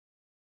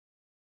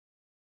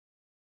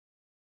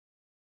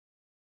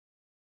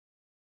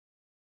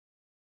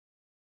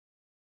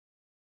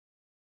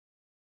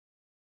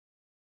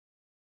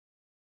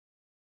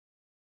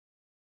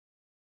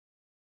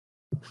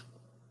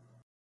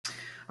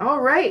All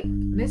right,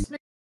 Miss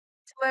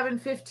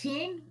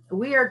 11:15,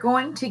 we are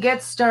going to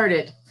get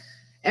started.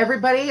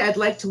 Everybody, I'd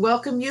like to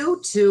welcome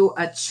you to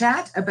a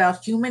chat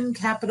about human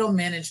capital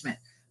management.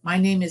 My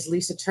name is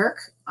Lisa Turk.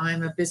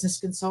 I'm a business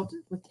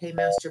consultant with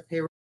PayMaster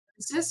Payroll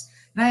Services,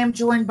 and I am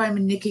joined by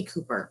Nikki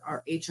Cooper,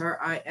 our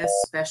HRIS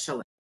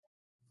specialist.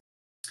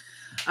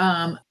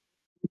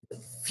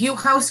 Few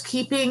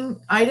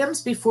housekeeping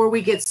items before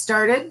we get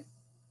started.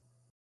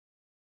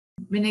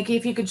 Nikki,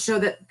 if you could show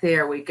that,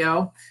 there we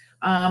go.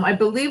 I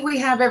believe we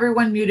have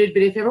everyone muted,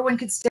 but if everyone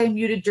could stay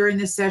muted during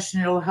this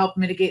session, it'll help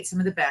mitigate some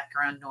of the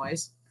background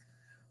noise.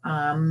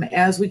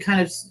 As we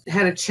kind of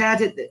had a chat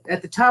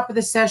at the top of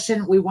the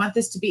session, we want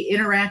this to be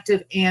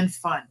interactive and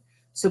fun.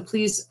 So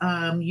please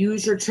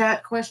use your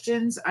chat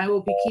questions. I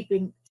will be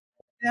keeping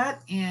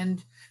that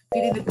and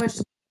feeding the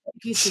questions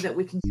so that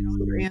we can get all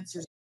your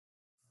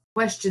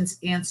questions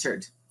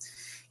answered.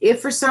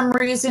 If for some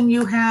reason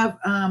you have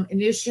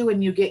an issue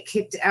and you get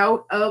kicked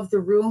out of the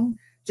room,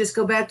 just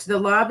go back to the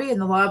lobby and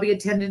the lobby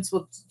attendants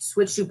will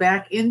switch you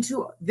back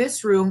into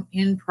this room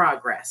in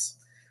progress.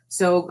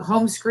 So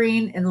home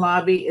screen and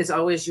lobby is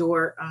always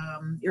your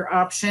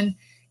option.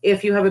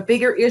 If you have a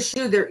bigger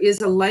issue, there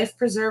is a life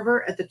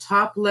preserver at the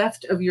top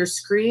left of your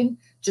screen.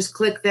 Just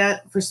click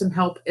that for some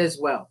help as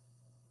well.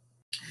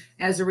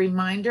 As a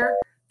reminder,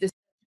 this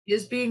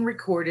is being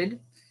recorded.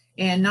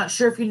 And not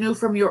sure if you knew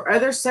from your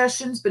other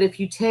sessions, but if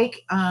you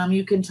take,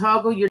 you can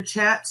toggle your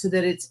chat so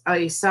that it's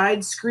a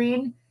side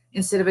screen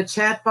instead of a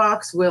chat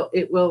box.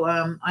 It will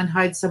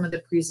unhide some of the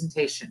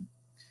presentation.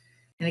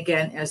 And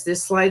again, as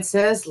this slide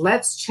says,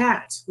 let's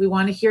chat. We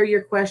want to hear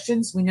your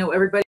questions. We know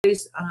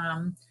everybody's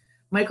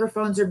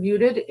microphones are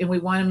muted, and we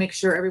want to make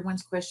sure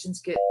everyone's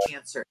questions get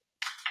answered.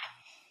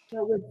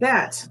 So with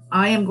that,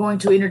 I am going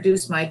to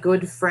introduce my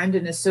good friend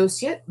and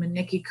associate,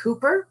 Nikki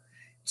Cooper,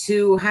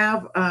 to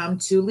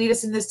lead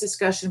us in this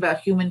discussion about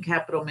human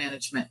capital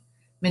management.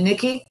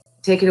 Nikki,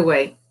 take it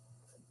away.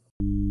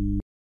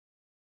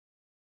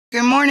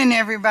 Good morning,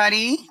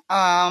 everybody.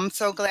 I'm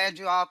so glad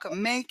you all could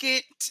make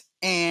it.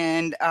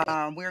 And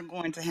we're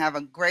going to have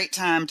a great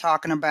time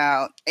talking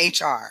about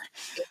HR.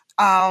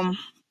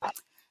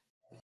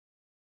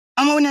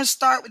 I'm going to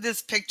start with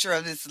this picture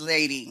of this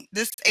lady,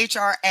 this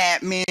HR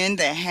admin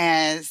that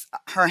has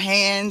her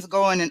hands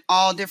going in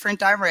all different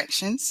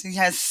directions. She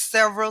has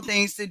several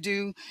things to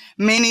do,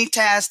 many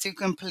tasks to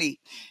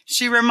complete.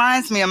 She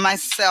reminds me of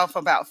myself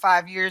about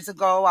 5 years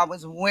ago. I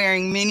was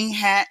wearing many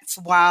hats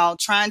while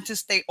trying to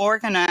stay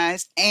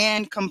organized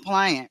and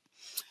compliant.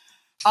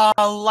 A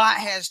lot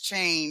has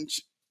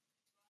changed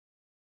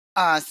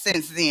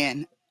since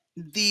then.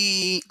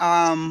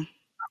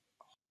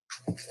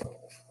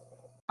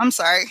 I'm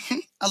sorry,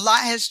 a lot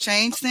has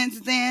changed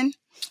since then.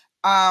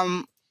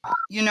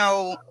 You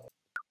know,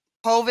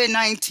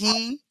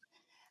 COVID-19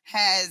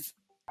 has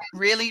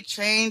really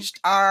changed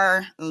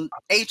our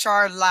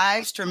HR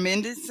lives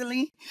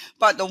tremendously.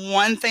 But the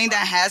one thing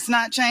that has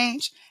not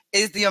changed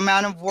is the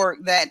amount of work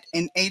that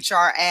an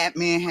HR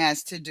admin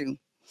has to do.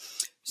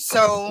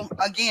 So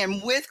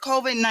again, with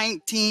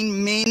COVID-19,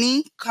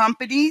 many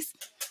companies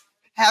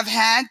have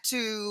had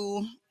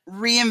to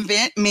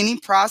reinvent many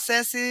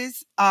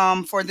processes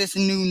for this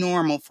new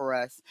normal for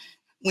us.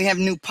 We have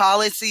new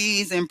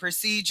policies and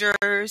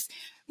procedures.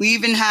 We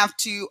even have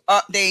to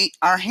update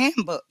our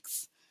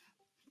handbooks.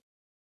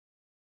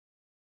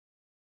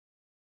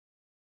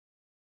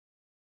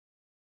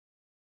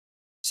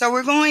 So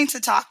we're going to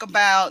talk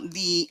about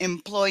the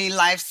employee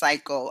life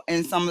cycle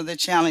and some of the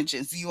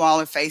challenges you all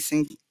are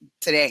facing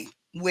today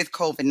with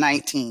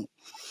COVID-19.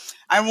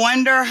 I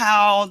wonder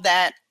how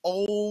that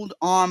old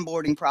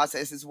onboarding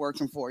process is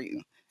working for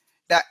you.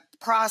 That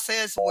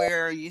process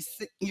where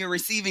you're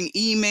receiving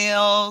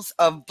emails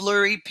of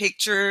blurry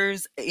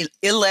pictures,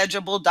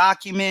 illegible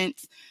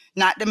documents,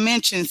 not to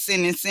mention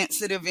sending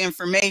sensitive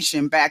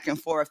information back and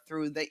forth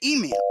through the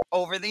email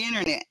over the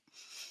internet.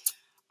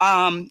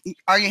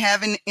 Are you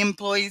having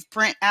employees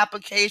print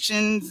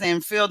applications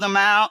and fill them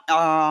out,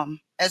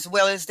 as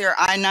well as their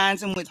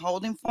I-9s and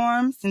withholding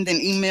forms, and then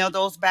email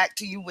those back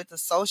to you with a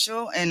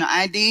social and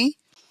ID?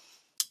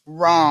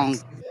 Wrong.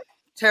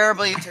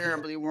 Terribly,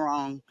 terribly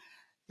wrong.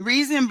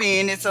 Reason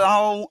being, it's a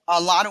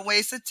lot of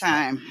waste of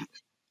time.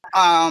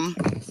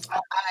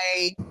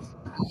 I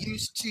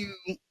used to,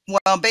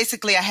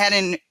 basically I had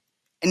an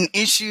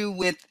issue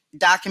with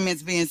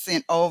documents being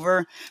sent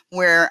over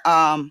where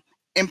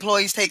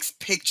employees takes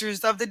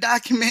pictures of the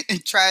document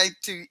and try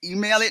to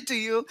email it to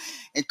you.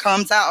 It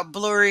comes out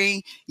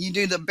blurry. You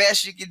do the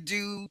best you can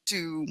do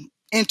to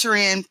enter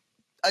in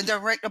a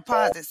direct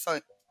deposit.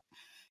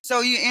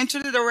 So you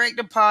enter the direct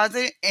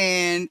deposit,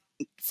 and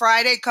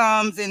Friday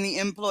comes and the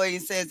employee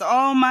says,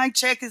 oh, my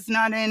check is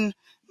not in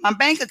my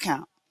bank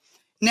account.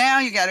 Now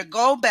you got to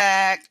go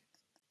back,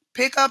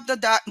 pick up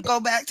go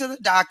back to the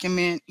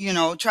document,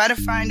 try to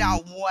find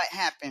out what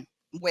happened.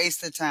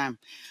 Waste of time.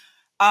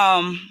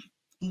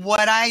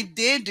 What I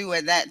did do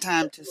at that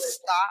time to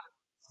stop.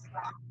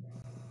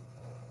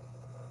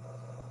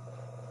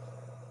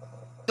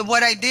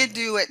 What I did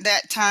do at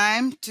that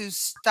time to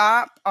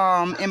stop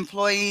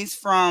employees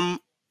from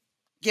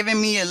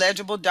giving me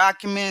illegible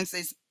documents,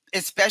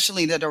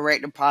 especially the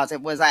direct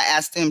deposit, was I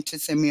asked them to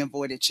send me a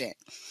voided check.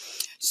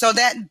 So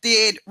that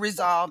did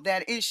resolve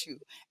that issue.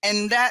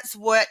 And that's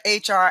what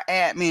HR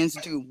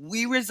admins do.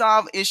 We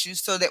resolve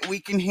issues so that we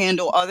can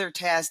handle other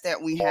tasks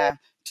that we have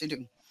to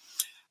do.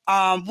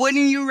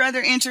 Wouldn't you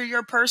rather enter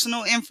your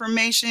personal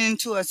information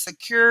into a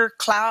secure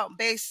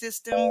cloud-based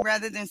system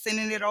rather than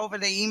sending it over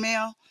the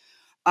email?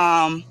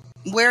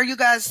 Where are you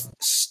guys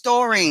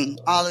storing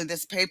all of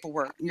this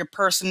paperwork, your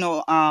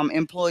personal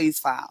employees'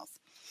 files?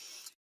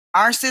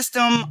 Our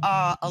system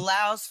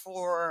allows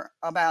for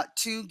about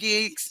 2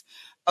 gigs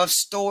of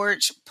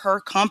storage per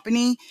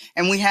company,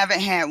 and we haven't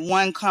had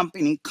one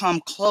company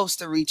come close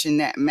to reaching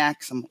that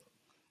maximum.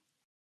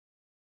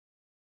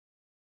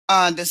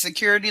 The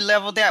security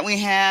level that we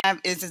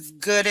have is as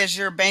good as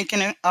your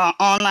banking,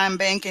 online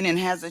banking, and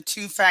has a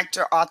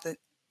two-factor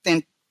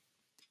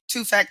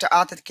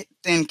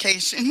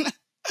authentication.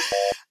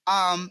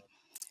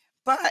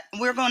 But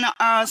we're going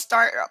to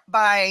start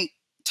by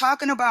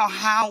talking about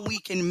how we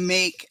can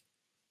make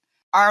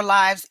our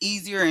lives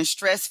easier and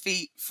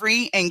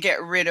stress-free and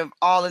get rid of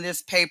all of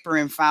this paper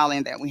and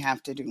filing that we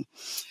have to do.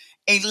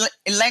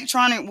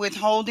 Electronic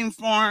withholding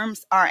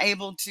forms are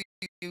able to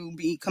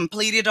be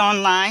completed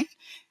online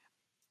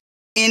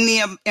in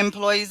the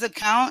employee's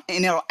account,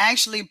 and it'll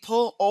actually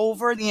pull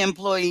over the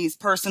employee's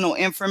personal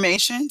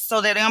information so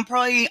that the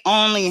employee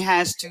only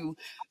has to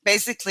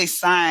basically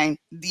sign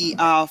the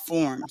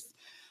forms.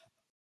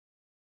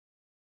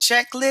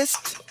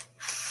 Checklist.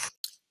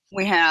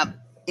 We have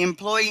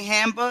employee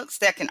handbooks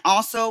that can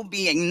also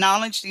be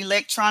acknowledged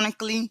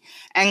electronically,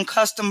 and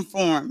custom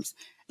forms.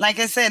 Like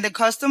I said, the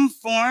custom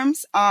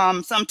forms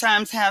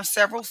sometimes have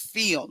several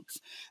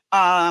fields,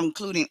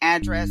 including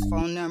address,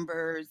 phone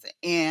numbers,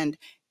 and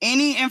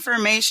any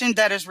information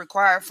that is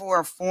required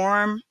for a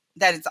form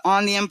that is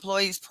on the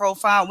employee's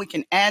profile. We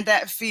can add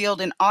that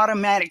field and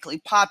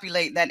automatically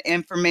populate that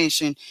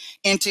information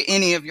into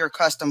any of your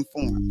custom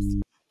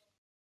forms.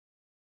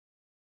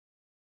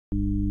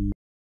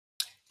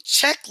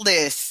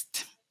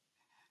 Checklist.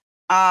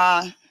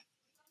 I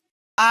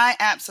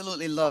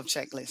absolutely love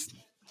checklists.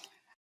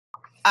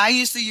 I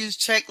used to use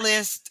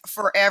checklists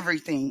for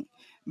everything,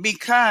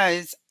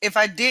 because if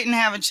I didn't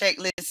have a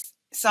checklist,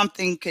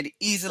 something could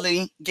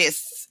easily get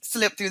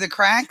slipped through the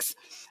cracks.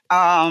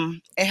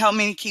 It helped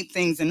me to keep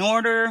things in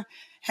order,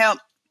 help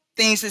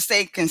things to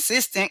stay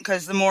consistent,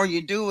 because the more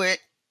you do it,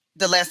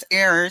 the less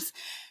errors.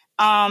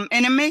 And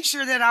it makes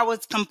sure that I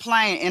was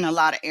compliant in a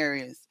lot of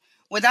areas.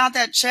 Without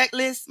that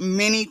checklist,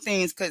 many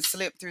things could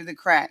slip through the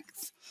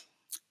cracks.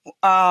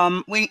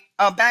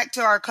 Back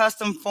to our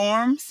custom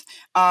forms.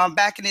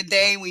 Back in the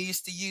day, we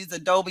used to use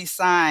Adobe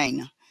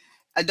Sign.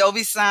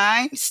 Adobe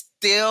Sign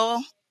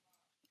still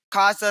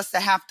caused us to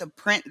have to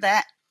print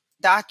that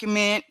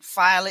document,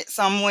 file it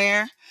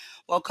somewhere.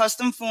 Well,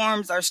 custom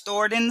forms are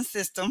stored in the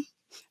system.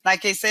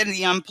 Like I said,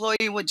 the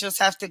employee would just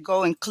have to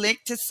go and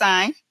click to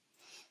sign,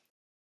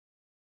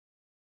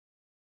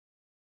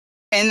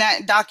 and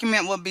that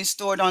document will be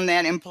stored on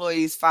that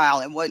employee's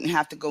file. It wouldn't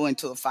have to go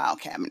into a file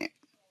cabinet.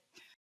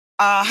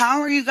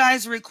 How are you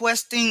guys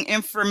requesting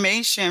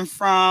information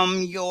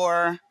from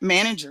your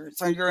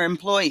managers or your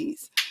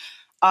employees?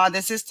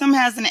 The system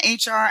has an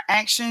HR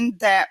action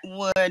that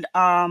would,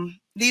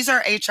 these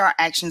are HR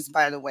actions,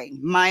 by the way,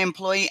 my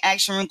employee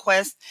action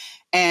request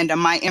and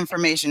my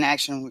information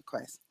action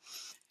request.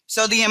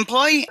 So the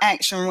employee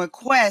action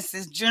request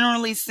is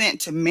generally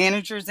sent to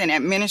managers and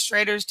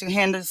administrators to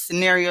handle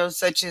scenarios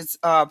such as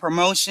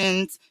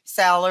promotions,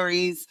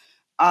 salaries,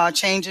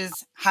 changes,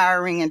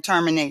 hiring, and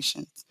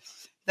terminations.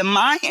 The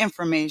my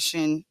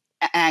information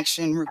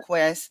action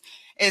request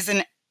is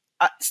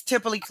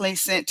typically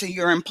sent to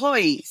your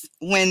employees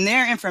when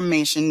their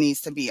information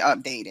needs to be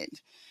updated.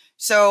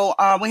 So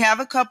we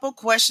have a couple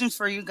questions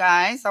for you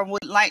guys. I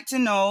would like to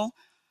know,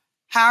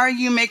 how are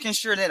you making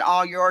sure that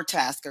all your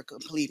tasks are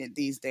completed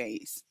these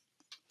days?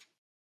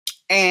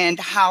 And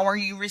how are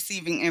you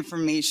receiving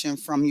information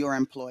from your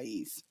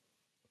employees?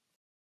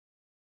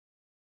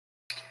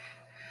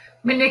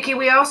 Nikki,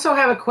 we also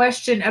have a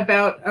question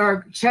about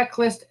our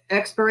checklist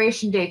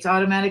expiration dates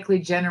automatically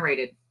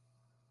generated.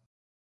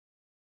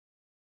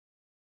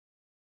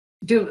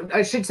 Do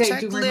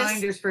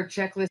reminders for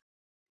checklist.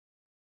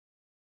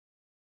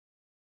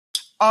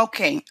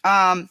 Okay.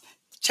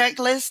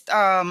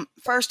 Checklist.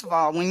 First of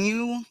all, when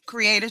you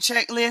create a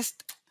checklist,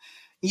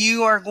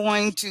 you are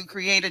going to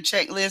create a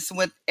checklist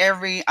with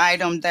every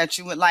item that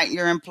you would like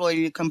your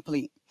employee to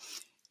complete.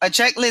 A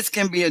checklist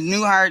can be a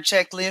new hire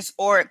checklist,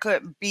 or it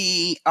could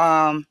be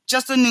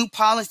just a new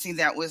policy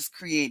that was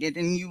created,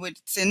 and you would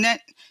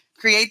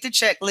create the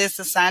checklist,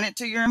 assign it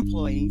to your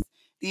employees.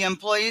 The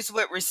employees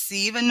would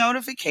receive a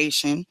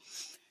notification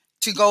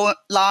to go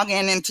log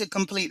in and to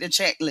complete the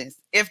checklist.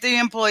 If the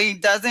employee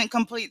doesn't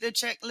complete the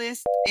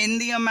checklist in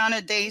the amount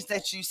of days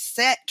that you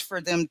set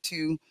for them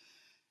to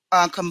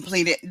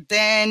complete it,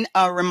 then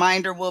a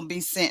reminder will be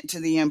sent to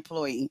the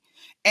employee.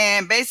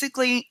 And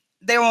basically,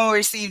 they will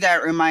receive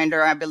that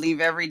reminder, I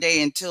believe, every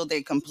day until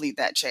they complete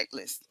that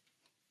checklist.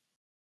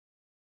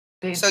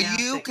 So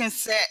you can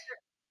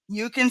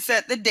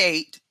set the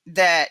date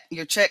that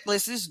your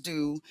checklist is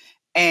due,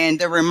 and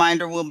the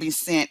reminder will be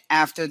sent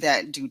after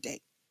that due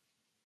date.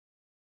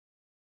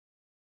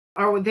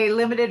 Are they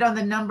limited on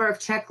the number of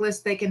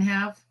checklists they can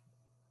have?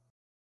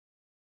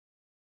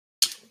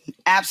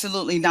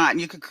 Absolutely not.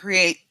 You could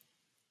create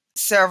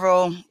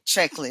several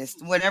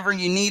checklists. Whenever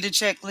you need a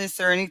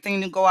checklist or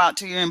anything to go out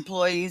to your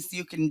employees,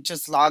 you can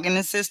just log in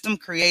the system,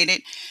 create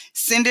it,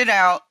 send it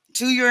out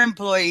to your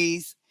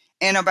employees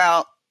in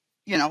about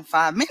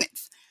 5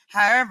 minutes.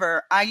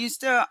 However, I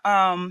used to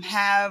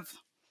have,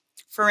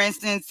 for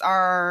instance,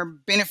 our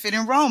benefit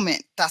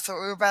enrollment. That's what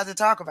we're about to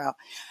talk about.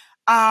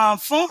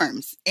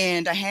 Forms,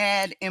 and I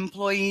had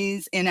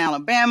employees in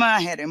Alabama,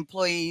 I had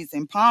employees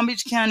in Palm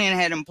Beach County, and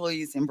I had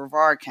employees in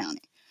Brevard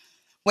County.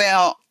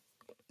 Well,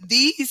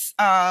 these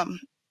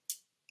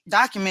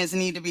documents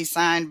need to be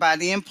signed by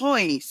the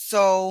employees.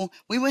 So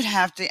we would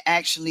have to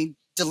actually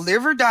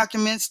deliver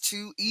documents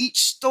to each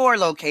store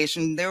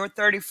location. There were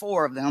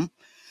 34 of them,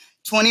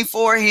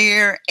 24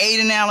 here, 8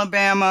 in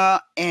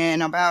Alabama,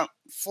 and about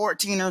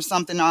 14 or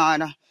something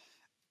odd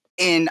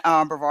in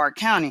Brevard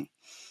County.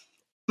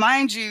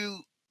 Mind you,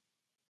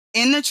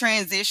 in the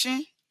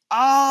transition,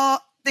 all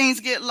things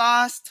get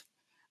lost.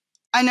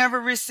 I never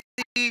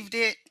received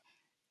it.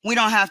 We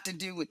don't have to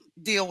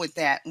deal with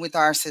that with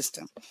our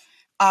system.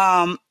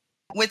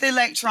 With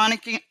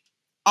electronic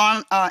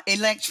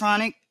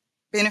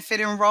benefit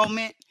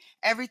enrollment,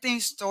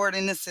 everything's stored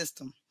in the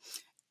system.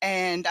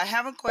 And I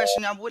have a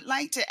question. I would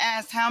like to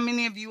ask, how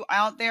many of you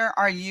out there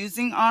are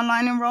using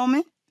online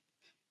enrollment?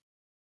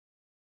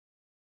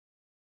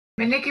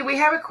 Nikki, we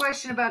have a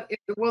question about,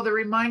 will the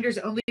reminders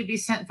only be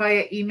sent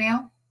via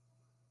email?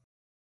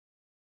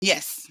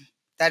 Yes,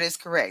 that is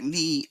correct.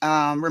 The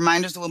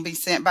reminders will be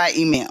sent by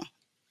email.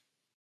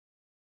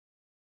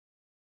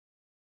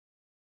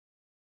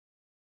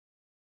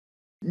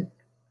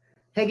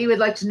 Peggy would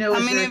like to know, how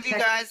many of you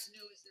guys?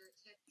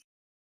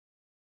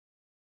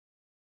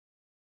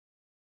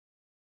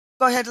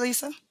 Go ahead,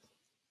 Lisa.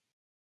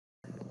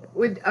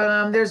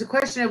 There's a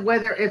question of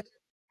whether if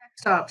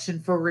text option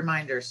for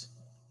reminders.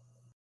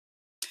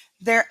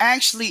 There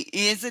actually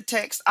is a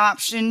text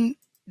option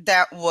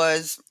that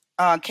was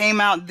came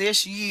out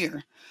this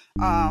year,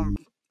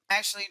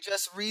 actually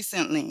just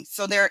recently.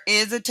 So there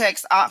is a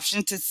text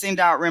option to send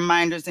out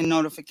reminders and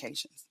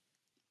notifications.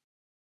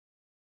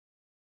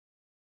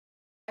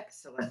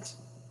 Excellent.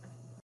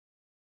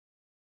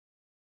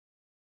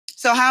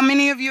 So how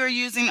many of you are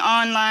using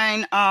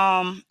online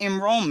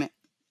enrollment?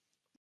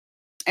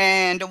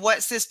 And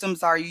what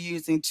systems are you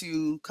using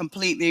to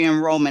complete the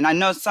enrollment? I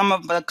know some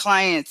of the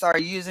clients are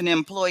using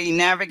Employee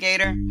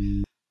Navigator.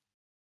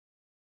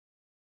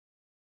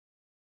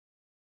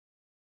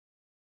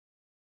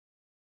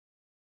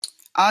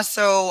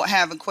 Also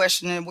have a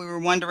question, and we were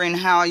wondering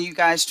how are you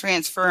guys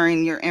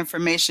transferring your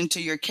information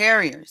to your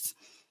carriers?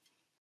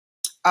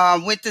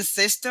 With the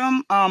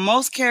system,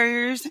 most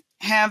carriers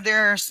have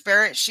their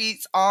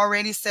spreadsheets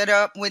already set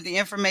up with the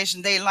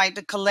information they like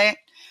to collect.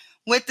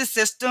 With the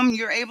system,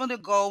 you're able to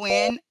go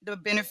in the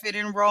benefit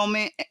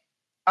enrollment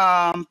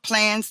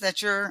plans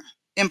that your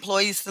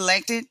employees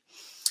selected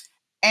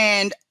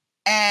and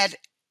add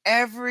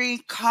every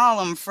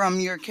column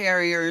from your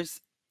carrier's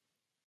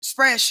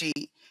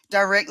spreadsheet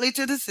directly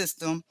to the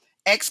system,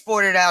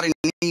 export it out and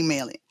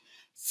email it,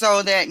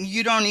 so that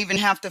you don't even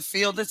have to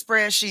fill the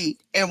spreadsheet.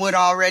 It would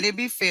already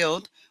be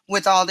filled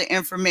with all the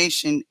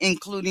information,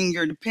 including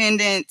your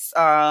dependents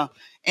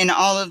and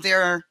all of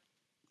their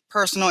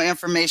personal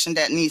information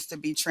that needs to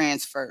be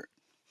transferred.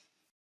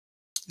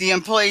 The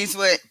employees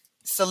would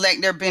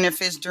select their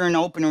benefits during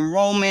open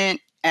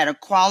enrollment, at a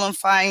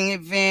qualifying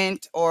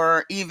event,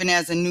 or even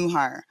as a new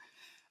hire.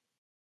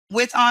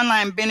 With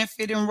online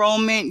benefit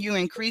enrollment, you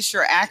increase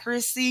your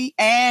accuracy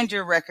and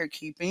your record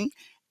keeping,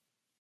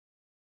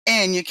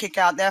 and you kick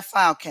out that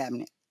file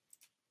cabinet.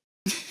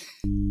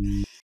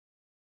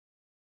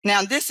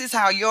 Now, this is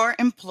how your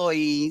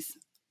employees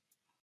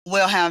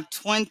will have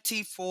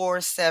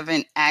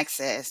 24/7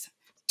 access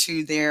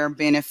to their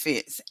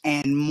benefits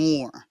and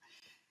more.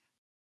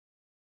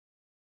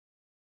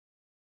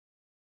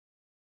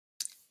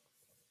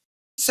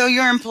 So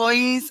your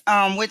employees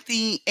with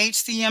the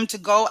HCM to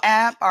Go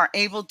app are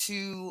able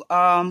to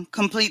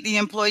complete the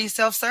employee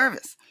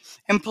self-service.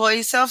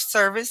 Employee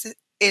self-service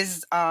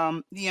is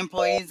the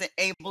employees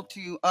able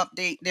to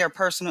update their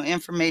personal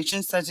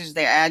information, such as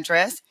their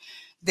address,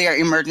 their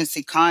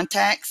emergency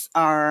contacts,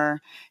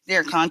 or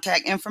their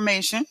contact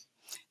information.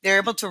 They're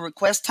able to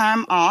request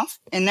time off,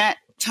 and that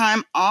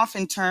time off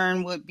in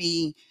turn would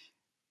be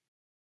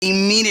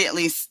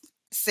immediately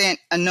sent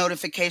a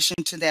notification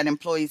to that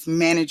employee's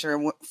manager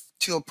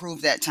to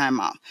approve that time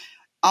off.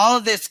 All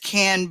of this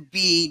can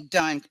be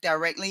done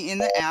directly in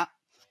the app.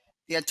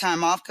 Their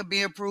time off could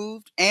be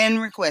approved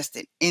and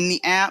requested in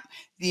the app.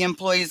 The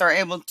employees are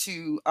able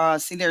to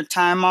see their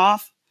time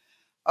off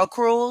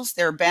accruals,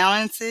 their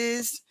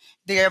balances.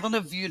 They're able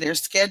to view their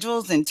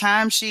schedules and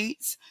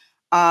timesheets,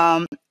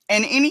 and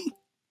any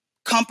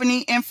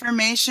company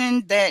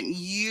information that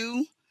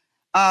you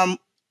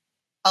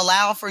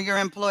allow for your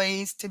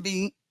employees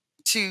to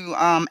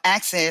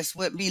access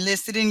would be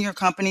listed in your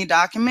company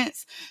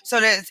documents so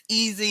that it's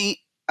easy,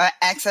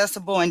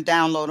 accessible, and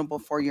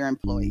downloadable for your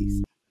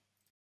employees.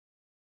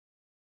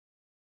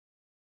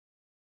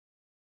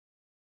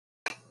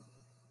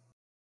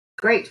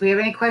 Great. Do we have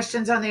any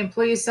questions on the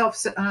Employee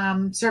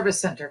Self-Service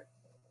Center?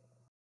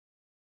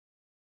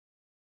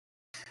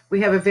 We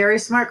have a very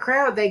smart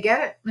crowd. They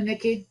get it,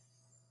 Nikki.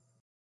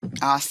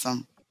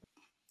 Awesome.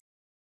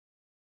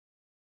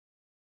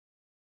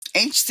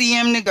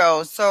 HCM to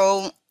go.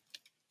 So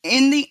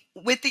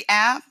with the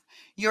app,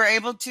 you're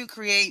able to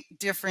create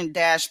different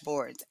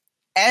dashboards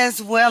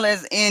as well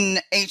as in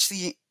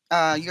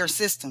your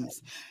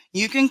systems.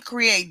 You can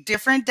create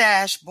different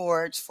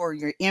dashboards for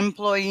your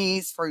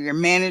employees, for your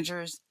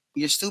managers,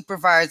 your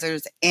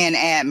supervisors, and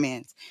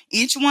admins.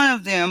 Each one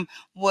of them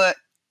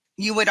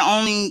you would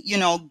only,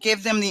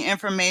 give them the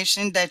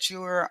information that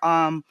you're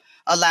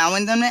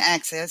allowing them to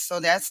access. So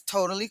that's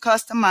totally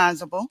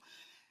customizable.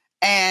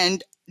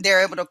 And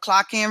they're able to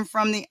clock in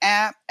from the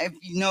app. If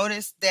you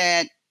notice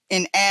that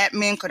an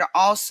admin could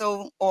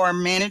also, or a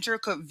manager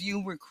could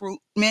view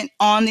recruitment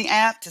on the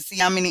app to see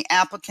how many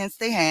applicants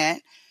they had.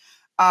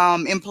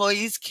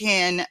 Employees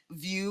can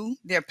view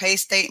their pay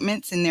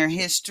statements and their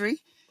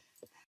history.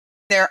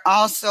 They're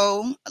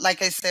also,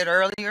 like I said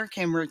earlier,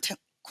 can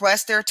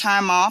request their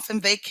time off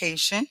and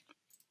vacation,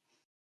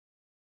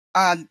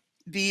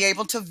 be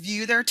able to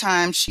view their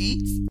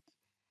timesheets,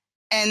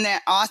 and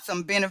that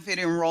awesome benefit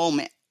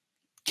enrollment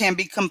can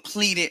be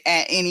completed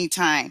at any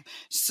time.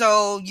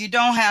 So you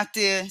don't have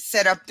to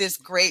set up this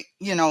great,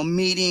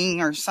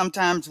 meeting, or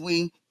sometimes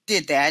we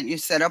did that. You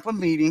set up a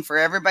meeting for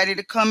everybody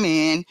to come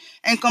in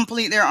and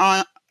complete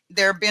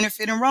their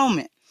benefit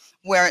enrollment,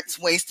 where it's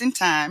wasting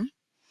time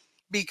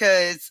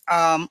because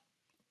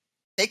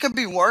they could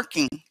be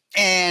working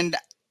and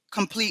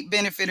complete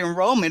benefit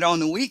enrollment on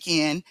the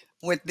weekend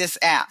with this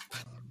app.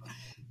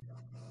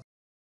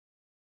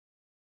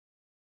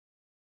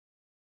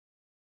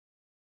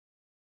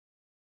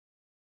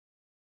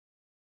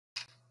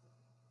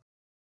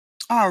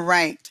 All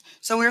right.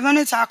 So we're going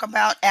to talk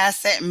about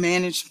asset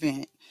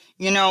management.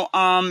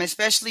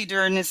 Especially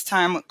during this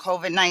time with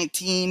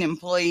COVID-19,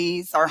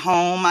 employees are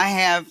home. I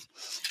have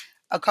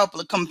a couple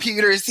of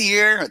computers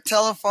here, a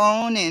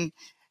telephone, and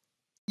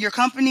your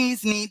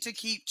companies need to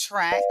keep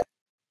track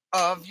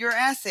of your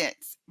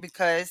assets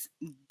because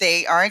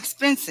they are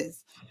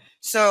expenses.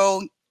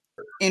 So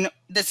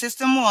the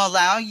system will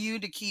allow you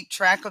to keep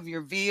track of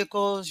your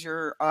vehicles,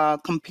 your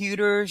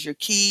computers, your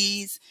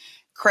keys,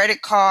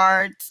 credit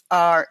cards,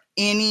 or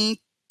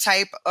any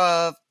type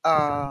of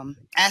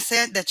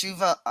asset that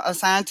you've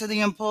assigned to the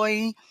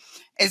employee.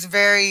 It's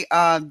very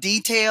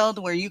detailed,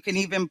 where you can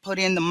even put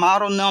in the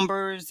model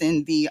numbers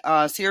and the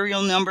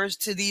serial numbers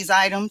to these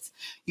items.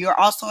 You're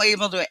also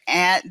able to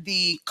add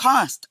the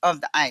cost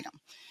of the item.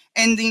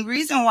 And the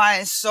reason why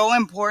it's so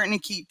important to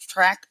keep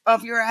track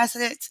of your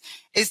assets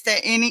is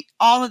that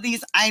all of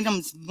these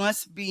items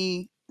must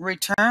be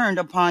returned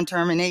upon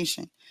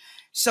termination.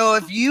 So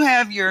if you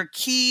have your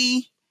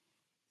key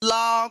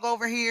log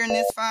over here in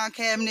this file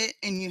cabinet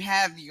and you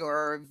have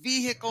your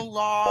vehicle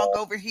log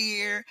over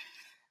here,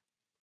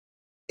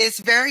 it's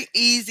very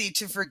easy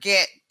to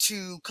forget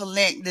to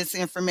collect this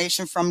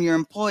information from your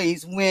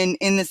employees, when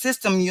in the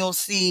system you'll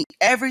see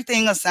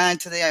everything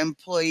assigned to the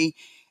employee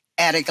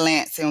at a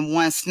glance in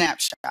one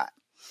snapshot.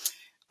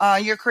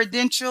 Your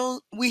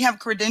credential, we have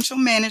credential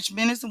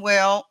management as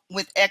well,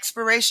 with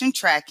expiration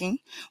tracking,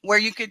 where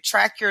you could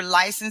track your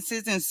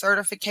licenses and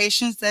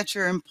certifications that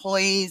your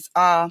employees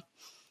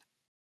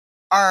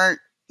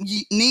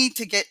need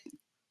to get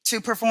to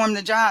perform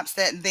the jobs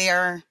that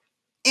they're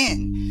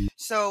in.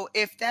 So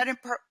if that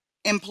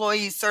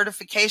employee's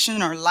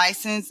certification or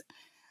license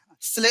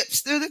slips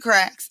through the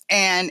cracks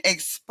and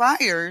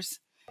expires,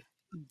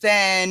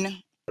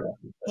 then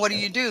what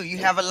do? You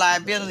have a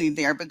liability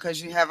there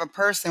because you have a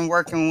person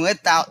working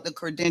without the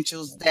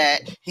credentials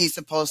that he's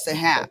supposed to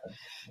have.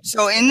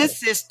 So in the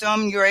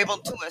system, you're able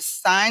to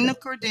assign the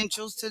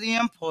credentials to the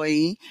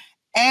employee,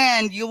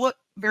 and you will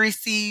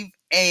receive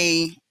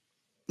a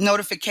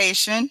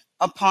notification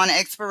upon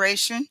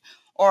expiration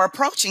or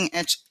approaching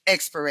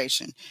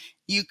expiration.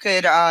 You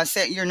could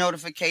set your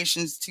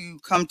notifications to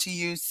come to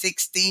you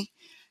 60,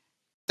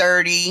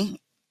 30,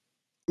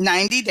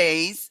 90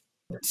 days,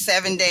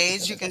 7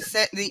 days. You can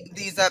set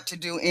these up to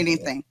do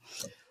anything.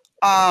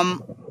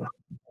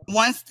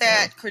 Once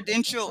that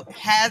credential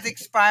has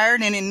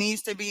expired and it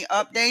needs to be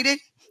updated,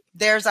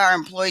 there's our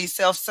employee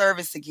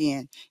self-service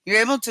again.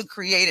 You're able to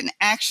create an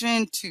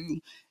action to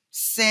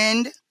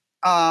send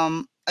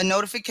a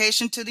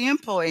notification to the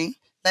employee,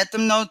 let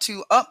them know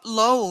to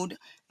upload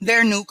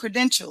their new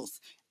credentials.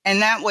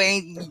 And that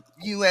way,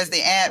 you as the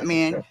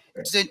admin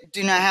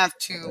do not have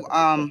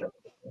to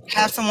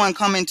have someone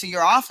come into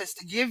your office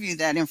to give you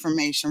that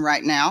information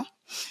right now.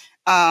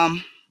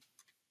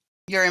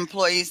 Your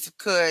employees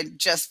could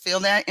just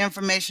fill that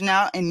information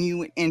out and you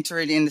would enter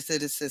it into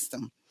the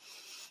system.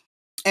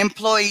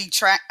 employee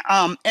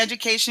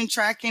education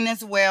tracking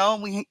as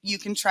well. You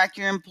can track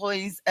your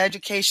employees'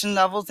 education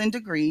levels and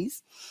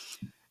degrees.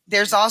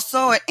 There's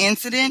also an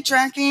incident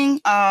tracking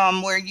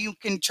where you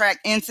can track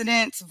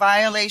incidents,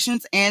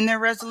 violations, and their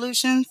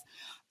resolutions.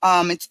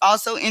 It's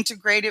also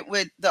integrated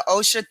with the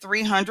OSHA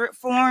 300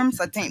 forms.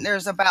 I think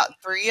there's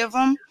about 3 of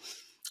them.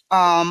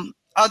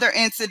 Other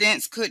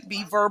incidents could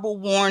be verbal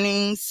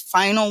warnings,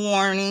 final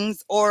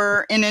warnings,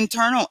 or an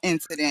internal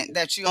incident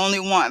that you only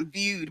want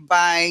viewed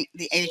by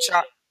the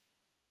HR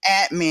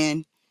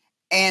admin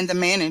and the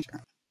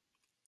manager.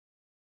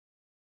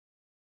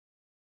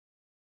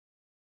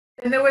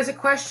 And there was a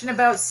question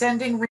about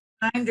sending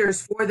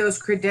reminders for those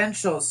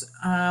credentials,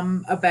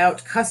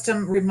 about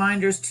custom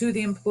reminders to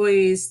the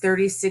employees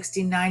 30,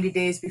 60, 90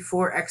 days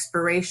before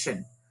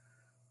expiration.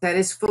 That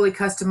is fully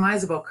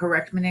customizable,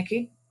 correct,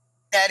 Maniki?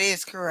 That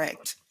is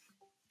correct.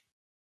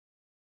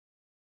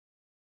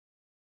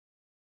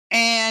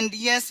 And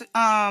yes,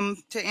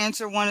 to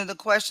answer one of the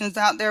questions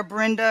out there,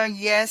 Brenda,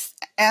 yes,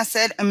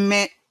 asset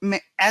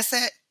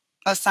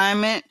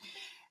assignment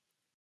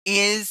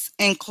is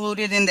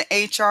included in the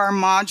HR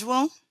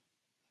module.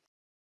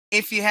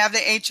 If you have the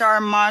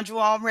HR module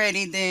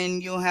already,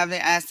 then you'll have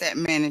the asset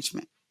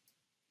management.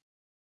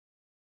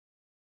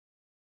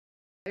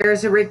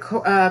 There's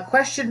a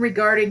question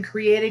regarding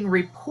creating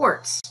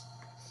reports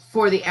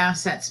for the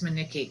assets,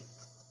 Maniki.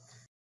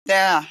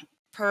 Yeah,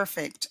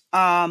 perfect.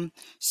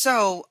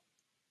 So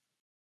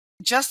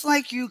just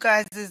like you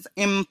guys'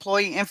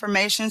 employee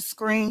information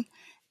screen,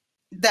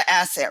 the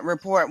asset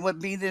report would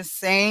be the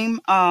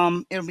same.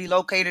 It'll be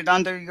located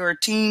under your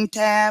team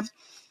tab,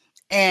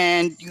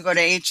 and you go to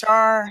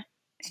HR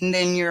and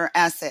then your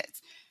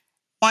assets.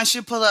 Once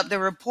you pull up the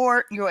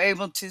report, you're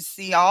able to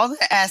see all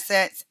the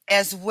assets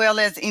as well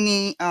as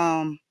any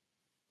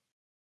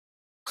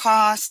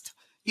cost.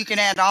 You can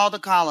add all the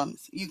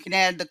columns. You can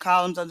add the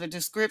columns of the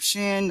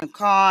description, the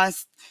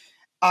cost,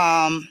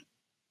 and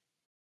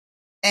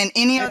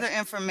any other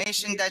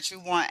information that you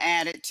want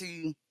added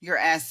to your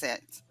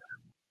assets.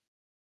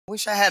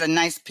 Wish I had a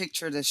nice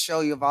picture to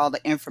show you of all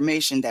the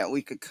information that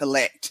we could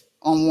collect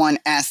on one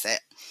asset.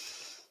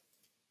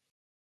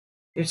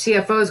 Your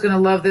CFO is going to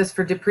love this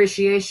for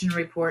depreciation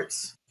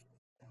reports.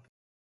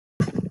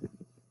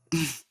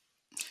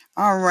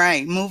 All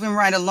right, moving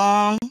right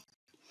along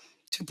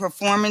to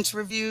performance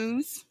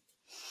reviews.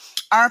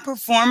 Our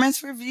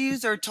performance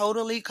reviews are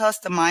totally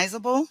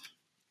customizable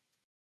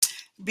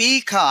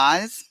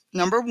because,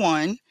 number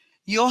one,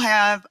 you'll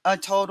have a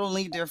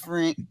totally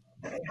different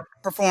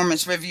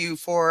performance review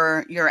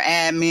for your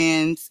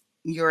admins,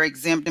 your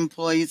exempt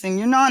employees, and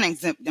your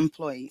non-exempt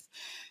employees.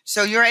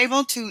 So you're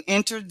able to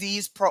enter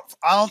these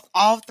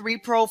all 3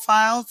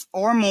 profiles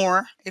or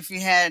more, if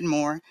you had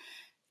more,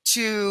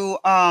 to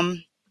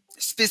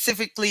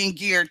specifically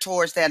geared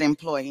towards that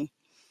employee.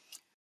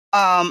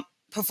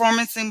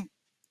 Performance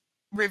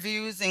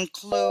reviews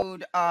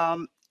include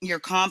your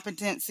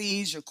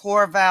competencies, your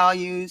core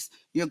values,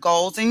 your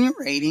goals, and your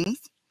ratings.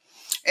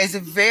 It's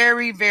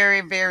very, very,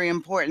 very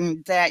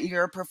important that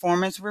your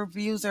performance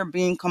reviews are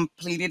being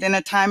completed in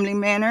a timely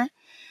manner,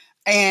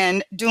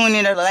 and doing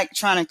it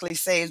electronically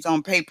saves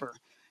on paper.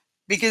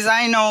 Because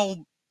I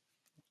know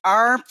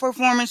our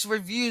performance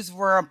reviews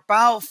were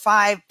about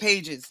 5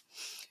 pages,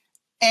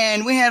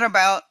 and we had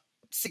about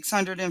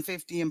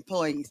 650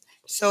 employees.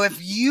 So if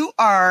you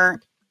are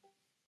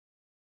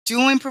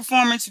doing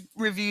performance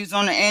reviews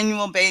on an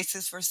annual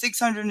basis for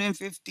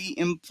 650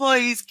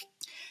 employees,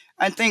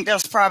 I think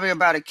that's probably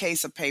about a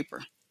case of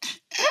paper.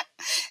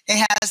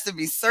 It has to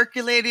be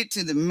circulated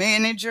to the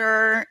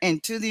manager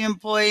and to the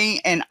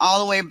employee and all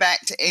the way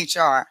back to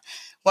HR.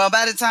 Well,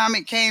 by the time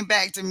it came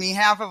back to me,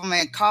 half of them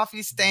had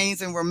coffee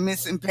stains and were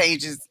missing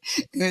pages.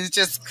 It was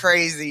just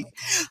crazy.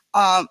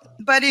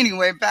 But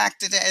anyway, back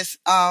to this.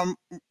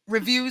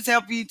 Reviews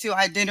help you to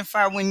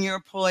identify when your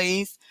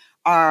employees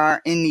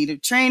are in need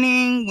of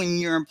training, when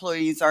your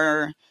employees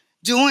are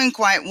doing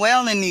quite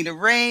well and need a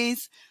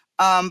raise.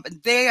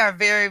 But they are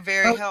very,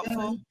 very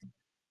helpful.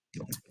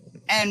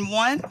 And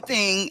one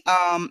thing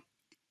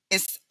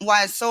is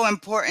why it's so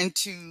important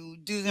to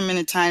do them in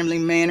a timely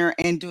manner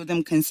and do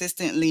them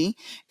consistently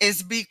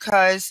is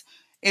because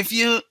if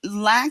you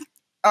lack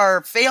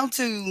or fail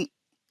to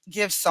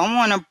give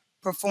someone a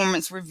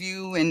performance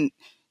review and,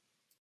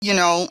 you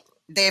know,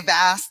 they've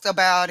asked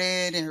about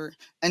it, or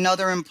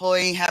another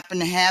employee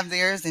happened to have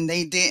theirs and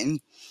they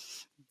didn't,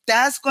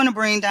 that's going to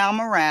bring down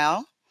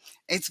morale.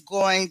 It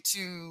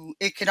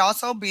could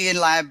also be a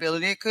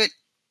liability. It could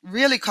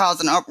really cause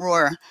an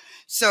uproar.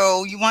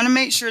 So you want to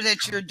make sure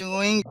that you're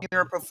doing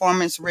your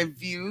performance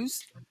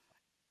reviews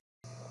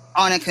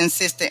on a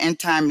consistent and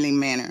timely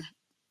manner.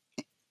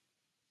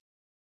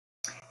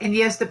 And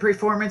yes, the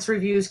performance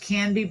reviews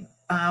can be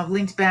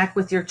linked back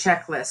with your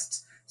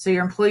checklists. So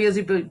your employees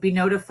will be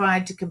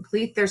notified to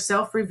complete their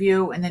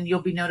self-review, and then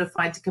you'll be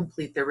notified to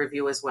complete their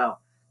review as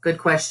well. Good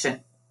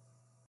question.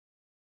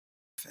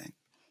 Perfect.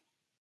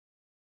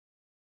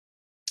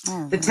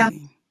 The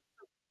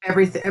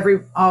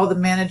template, all the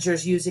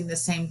managers using the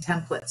same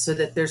template so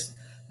that there's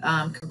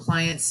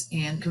compliance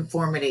and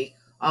conformity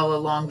all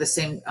along the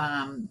same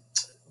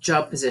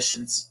job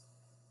positions.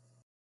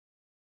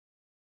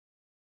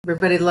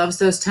 Everybody loves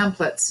those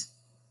templates.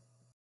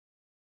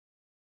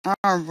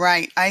 All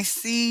right. I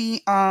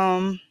see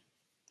a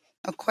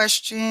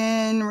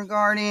question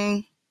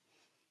regarding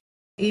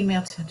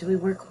Email to do we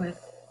work with?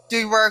 do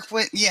you work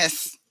with?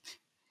 Yes.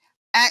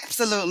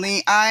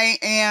 Absolutely. I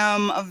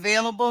am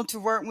available to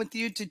work with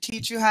you to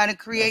teach you how to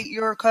create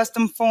your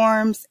custom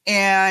forms.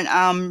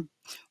 And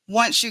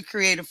once you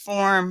create a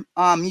form,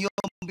 you'll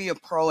be a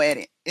pro at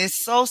it.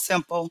 It's so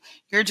simple.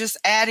 You're just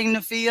adding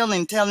the field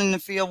and telling the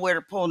field where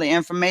to pull the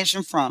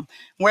information from,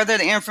 whether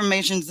the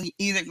information is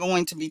either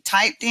going to be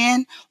typed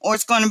in or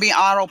it's going to be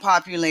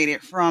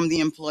auto-populated from the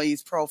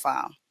employee's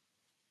profile.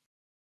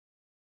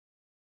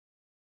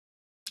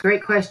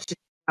 Great question.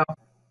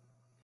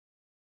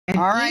 And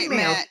all right, email.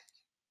 Matt.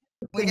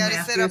 We got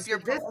to set up your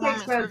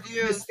performance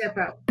reviews. Step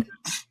out.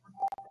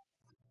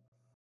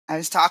 I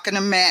was talking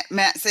to Matt.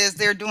 Matt says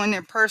they're doing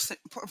their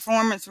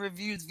performance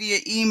reviews via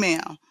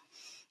email.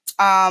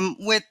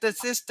 With the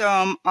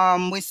system,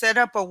 we set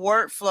up a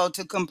workflow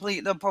to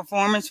complete the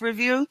performance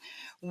review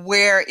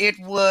where it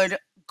would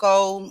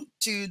go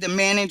to the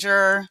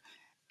manager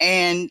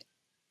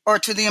or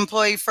to the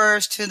employee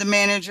first, to the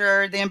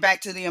manager, then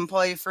back to the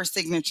employee for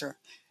signature.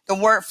 The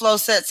workflow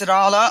sets it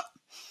all up.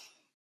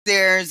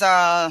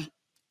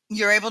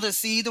 You're able to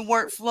see the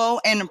workflow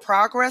and the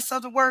progress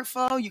of the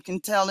workflow. You can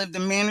tell if the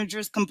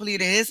manager's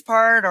completed his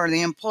part or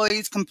the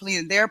employees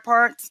completed their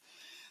parts.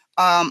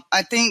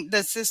 I think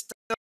the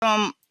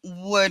system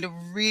would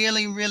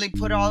really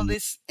put all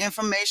this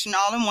information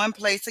all in one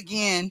place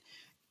again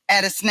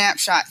at a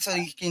snapshot so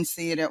you can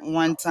see it at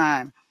one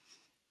time.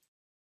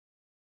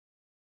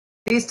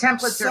 These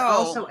templates are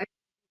also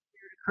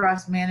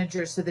across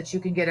managers so that you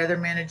can get other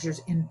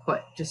managers' input,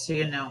 just so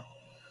you know.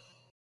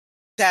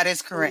 That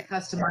is correct.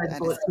 Really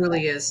customizable, it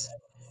really is.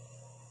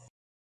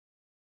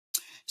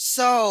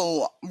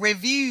 So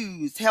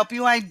reviews help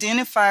you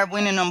identify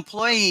when an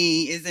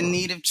employee is in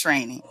need of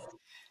training.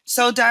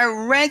 So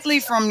directly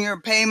from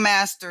your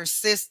PayMaster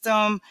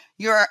system,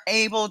 you're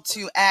able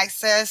to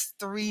access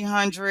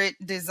 300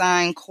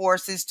 design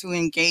courses to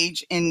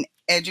engage and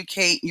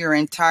educate your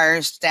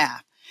entire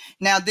staff.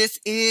 Now, this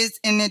is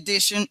in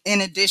addition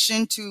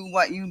to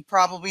what you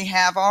probably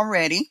have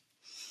already.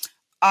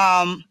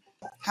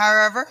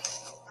 However,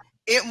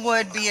 it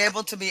would be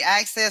able to be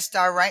accessed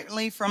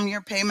directly from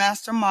your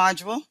PayMaster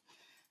module,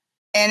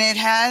 and it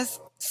has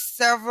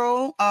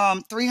several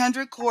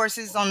 300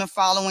 courses on the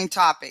following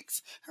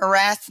topics: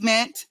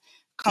 harassment,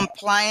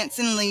 compliance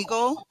and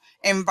legal,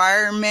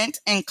 environment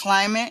and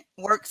climate,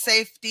 work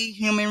safety,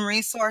 human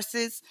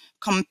resources,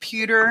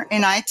 computer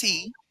and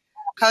IT,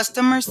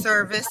 customer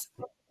service,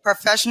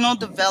 professional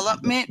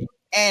development,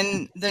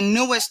 and the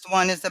newest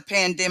one is the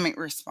pandemic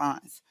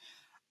response.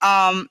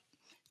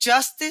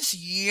 Just this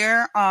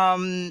year,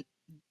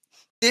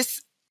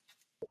 this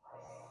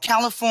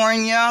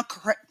California,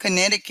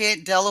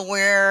 Connecticut,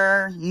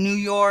 Delaware, New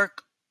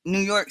York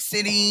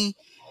City,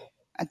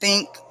 I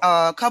think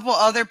a couple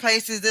other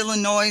places,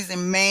 Illinois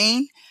and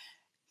Maine,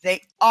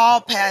 they all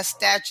passed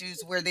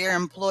statutes where their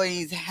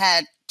employees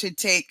had to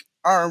take,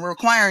 or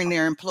requiring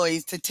their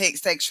employees to take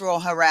sexual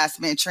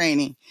harassment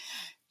training.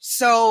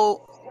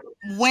 So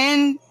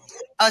when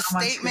a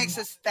state makes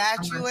a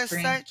statute as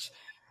such,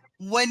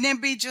 wouldn't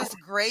it be just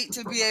great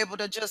to be able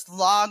to just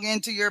log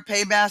into your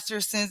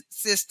PayMaster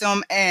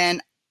system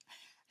and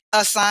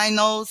assign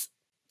those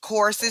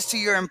courses to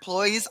your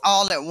employees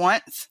all at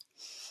once?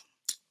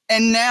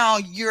 And now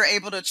you're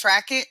able to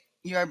track it.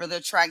 You're able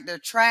to track their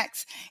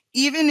tracks.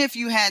 Even if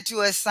you had to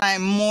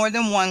assign more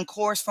than one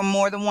course for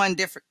more than one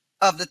different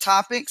of the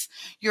topics,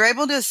 you're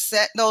able to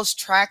set those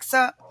tracks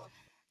up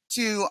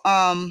to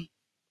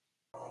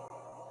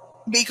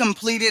be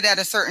completed at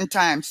a certain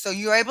time. So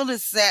you're able to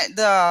set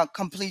the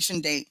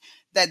completion date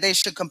that they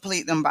should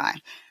complete them by.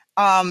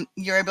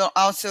 You're able to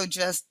also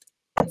just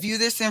view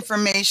this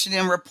information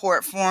in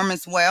report form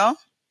as well.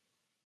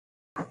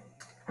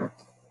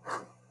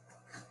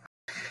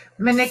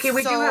 Maniki,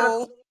 we do have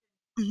a...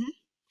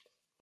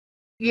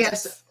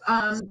 Yes.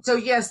 So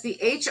yes, the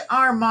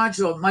HR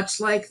module,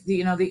 much like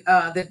the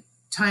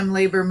time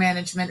labor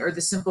management or the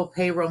simple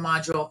payroll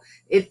module,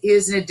 it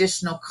is an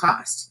additional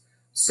cost.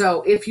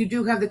 So if you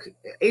do have the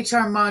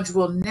HR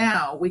module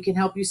now, we can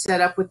help you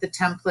set up with the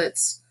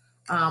templates,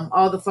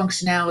 all the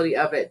functionality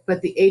of it.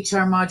 But the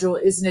HR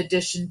module is in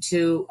addition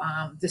to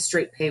the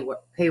straight payroll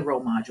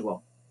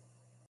module.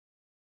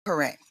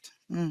 Correct.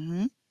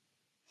 HR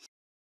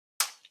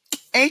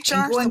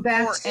going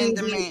back support and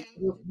demand.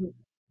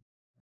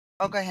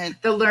 Oh, go ahead.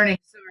 The learning,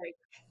 sorry.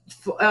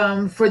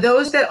 For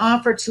those that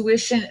offer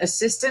tuition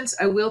assistance,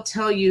 I will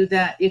tell you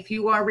that if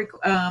you are,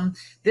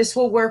 this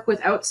will work with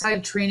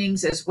outside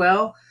trainings as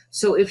well.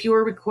 So if you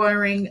are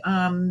requiring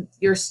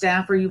your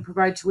staff, or you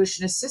provide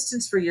tuition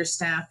assistance for your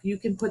staff, you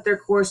can put their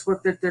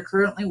coursework that they're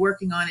currently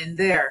working on in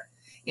there,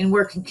 and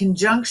work in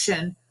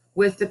conjunction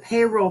with the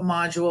payroll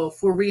module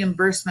for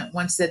reimbursement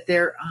once that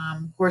their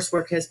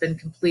coursework has been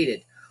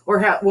completed,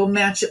 or we'll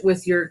match it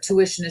with your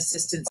tuition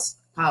assistance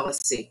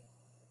policy.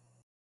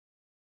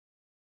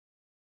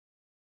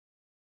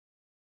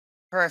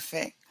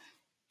 Perfect.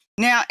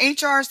 Now,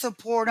 HR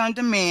support on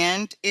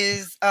demand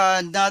is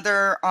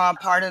another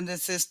part of the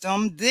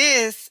system.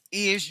 This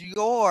is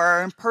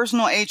your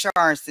personal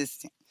HR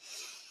assistant.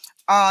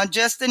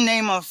 Just to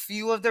name a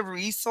few of the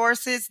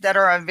resources that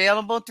are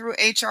available through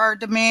HR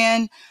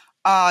demand,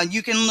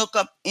 you can look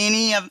up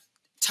any of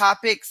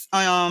topics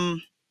under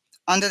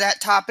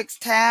that topics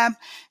tab.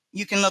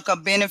 You can look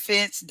up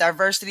benefits,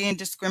 diversity and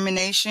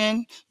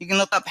discrimination. You can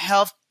look up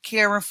health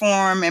care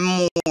reform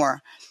and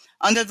more.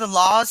 Under the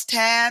laws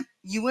tab,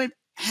 you would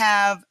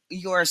have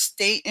your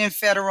state and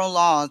federal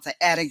laws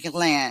at a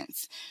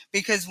glance,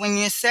 because when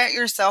you set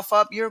yourself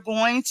up, you're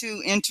going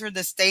to enter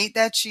the state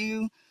that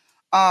you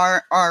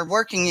are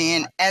working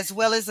in, as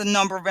well as the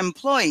number of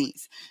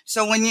employees.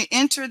 So when you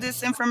enter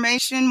this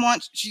information,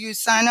 once you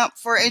sign up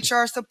for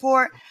HR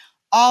support,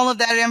 all of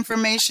that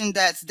information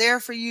that's there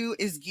for you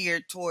is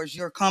geared towards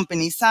your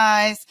company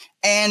size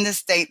and the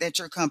state that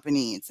your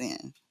company is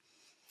in.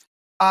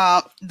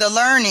 The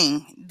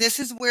learning, this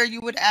is where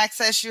you would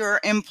access your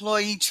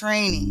employee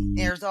training.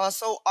 There's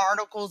also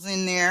articles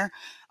in there,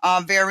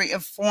 very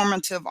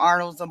informative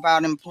articles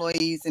about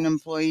employees and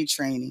employee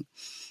training.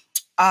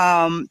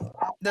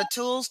 The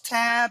tools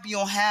tab,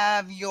 you'll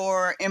have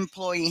your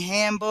employee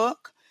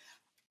handbook,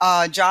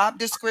 job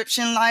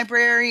description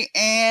library,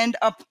 and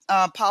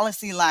a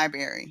policy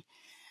library.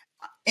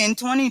 In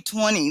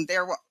 2020,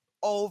 there were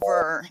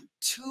over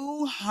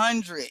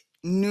 200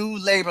 new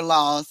labor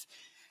laws.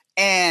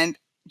 And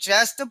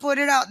just to put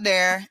it out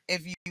there,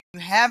 if you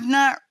have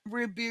not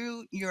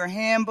reviewed your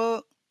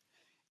handbook,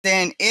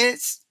 then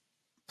it's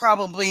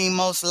probably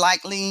most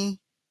likely,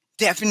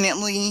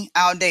 definitely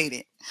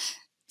outdated.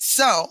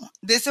 So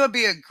this would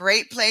be a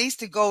great place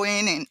to go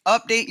in and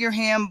update your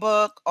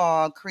handbook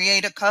or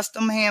create a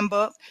custom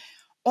handbook,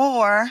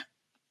 or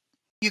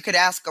you could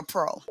ask a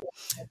pro.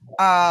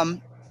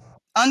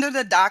 Under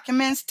the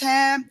documents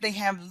tab, they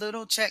have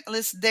little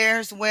checklists there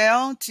as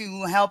well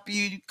to help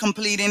you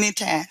complete any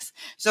tasks.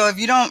 So if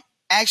you don't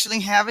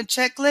actually have a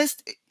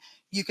checklist,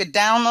 you could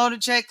download a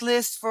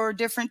checklist for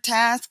different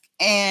tasks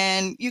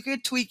and you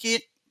could tweak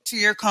it to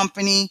your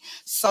company,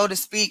 so to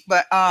speak.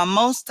 But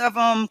most of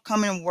them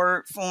come in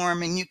Word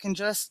form and you can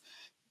just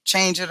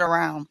change it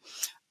around.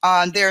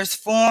 There's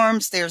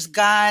forms, there's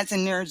guides,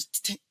 and there's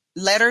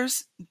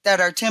letters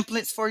that are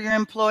templates for your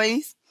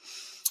employees.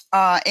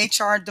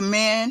 HR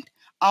demand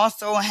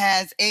also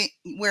has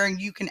where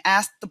you can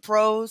ask the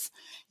pros.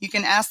 You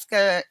can ask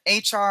a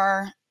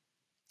HR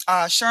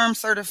SHRM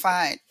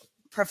certified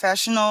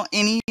professional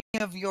any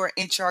of your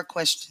HR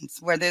questions,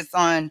 whether it's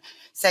on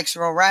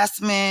sexual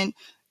harassment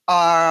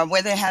or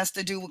whether it has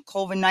to do with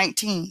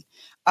COVID-19.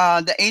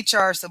 The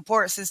HR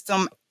support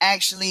system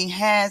actually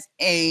has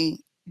a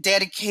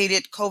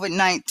dedicated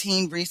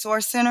COVID-19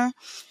 resource center.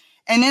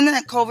 And in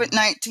that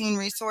COVID-19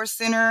 resource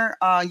center,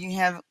 you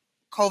have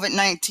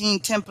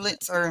COVID-19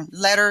 templates or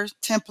letter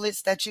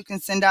templates that you can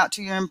send out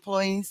to your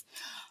employees.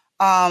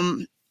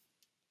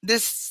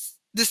 This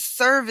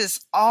service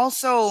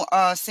also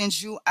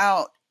sends you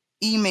out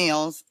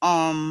emails.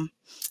 I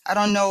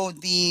don't know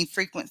the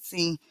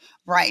frequency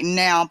right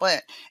now,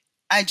 but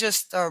I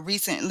just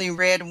recently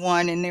read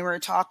one and they were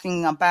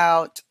talking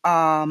about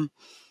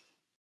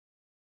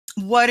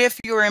what if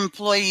your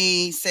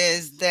employee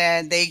says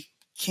that they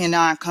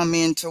cannot come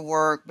into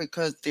work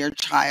because their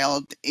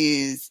child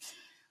is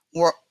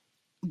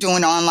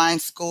doing online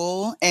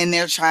school, and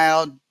their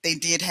child, they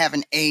did have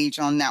an age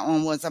on that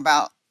one, was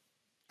about,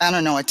 I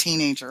don't know, a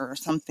teenager or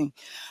something.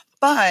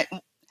 But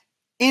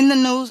in the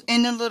news,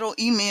 in the little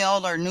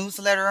email or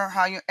newsletter, or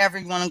however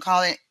you want to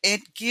call it, it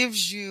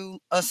gives you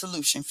a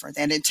solution for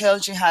that. It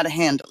tells you how to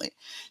handle it.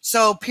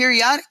 So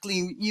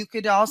periodically, you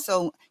could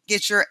also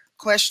get your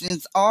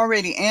questions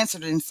already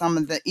answered in some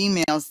of the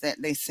emails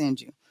that they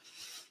send you.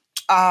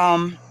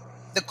 The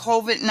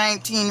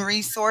COVID-19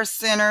 Resource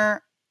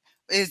Center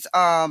is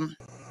a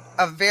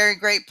very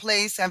great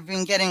place. I've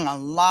been getting a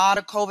lot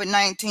of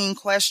COVID-19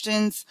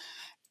 questions,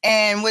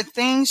 and with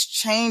things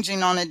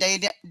changing on a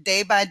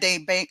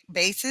day-by-day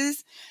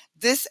basis,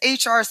 this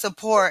HR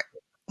support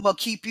will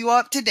keep you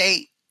up to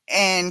date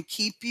and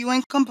keep you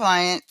in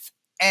compliance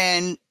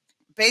and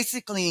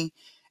basically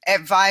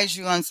advise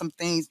you on some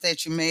things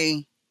that you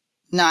may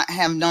not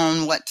have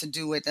known what to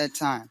do at that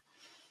time.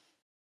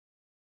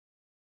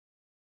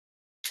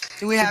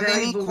 Do we have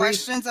any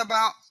questions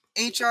about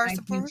HR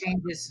support?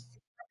 Changes.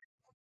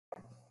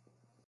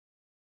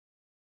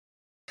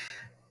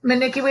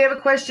 Nikki, we have a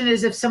question,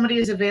 is if somebody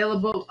is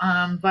available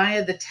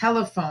via the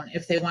telephone,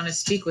 if they want to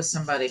speak with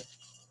somebody.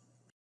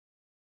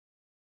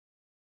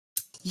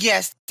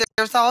 Yes,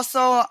 there's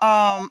also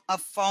a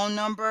phone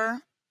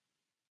number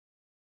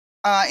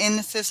in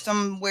the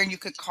system where you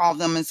could call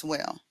them as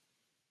well.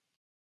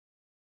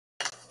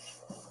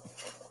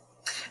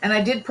 And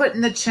I did put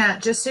in the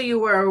chat, just so you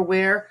were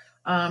aware,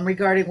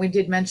 regarding, we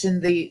did mention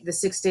the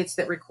 6 states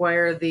that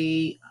require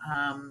the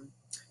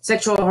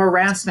sexual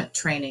harassment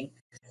training,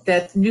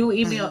 that new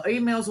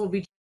emails will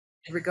be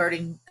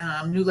regarding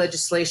new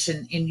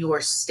legislation in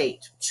your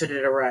state, should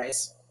it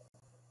arise.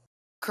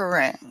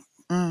 Correct.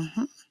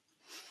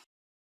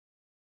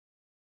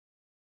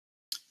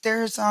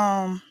 There's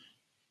all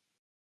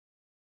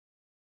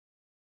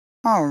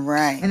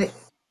right. And it,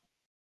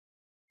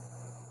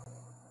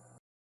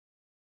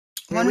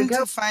 there we Wanted go.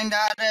 to find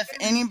out if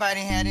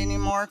anybody had any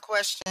more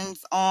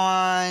questions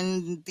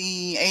on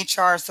the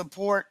HR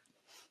support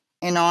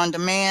and on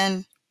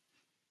demand.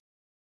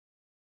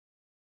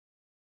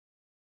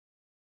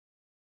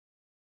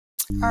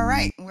 All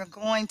right, we're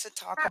going to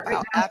talk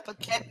about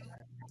applicant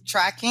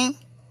tracking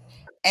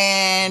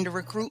and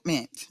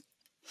recruitment.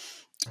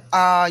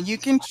 You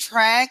can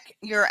track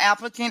your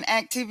applicant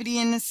activity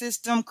in the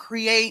system,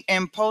 create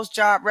and post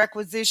job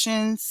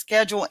requisitions,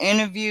 schedule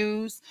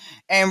interviews,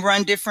 and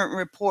run different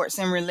reports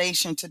in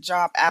relation to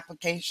job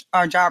application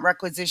or job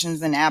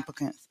requisitions and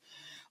applicants.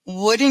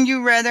 Wouldn't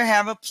you rather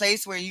have a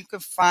place where you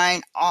could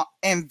find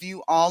and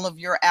view all of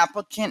your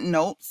applicant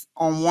notes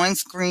on one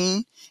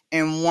screen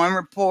in one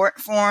report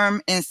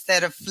form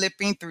instead of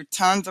flipping through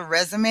tons of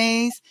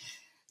resumes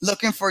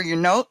looking for your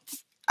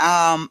notes?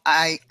 Oh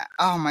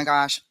my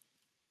gosh.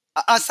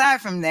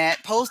 Aside from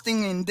that,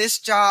 posting in this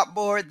job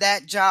board,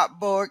 that job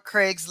board,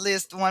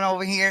 Craigslist, one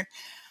over here,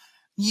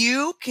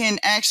 you can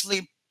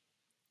actually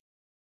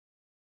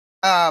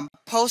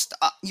post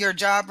your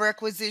job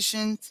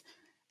requisitions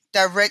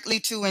directly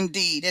to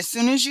Indeed. As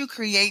soon as you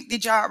create the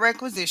job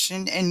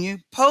requisition and you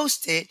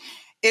post it,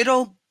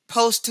 it'll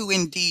post to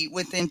Indeed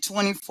within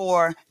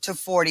 24 to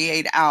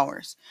 48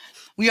 hours.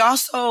 We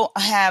also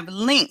have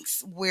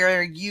links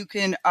where you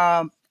can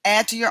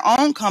add to your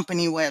own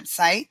company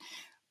website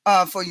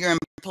for your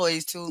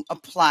employees to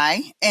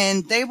apply,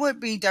 and they would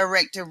be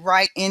directed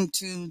right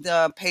into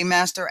the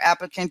PayMaster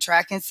applicant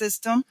tracking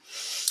system.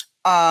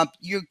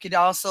 You could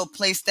also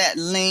place that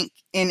link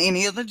in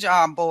any of the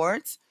job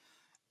boards,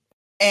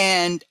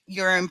 and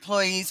your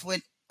employees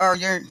would, or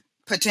your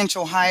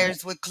potential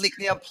hires would click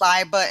the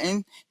apply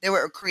button. They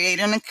would create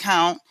an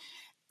account.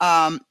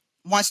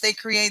 Once they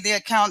create the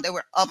account, they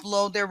would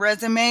upload their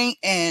resume,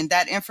 and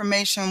that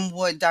information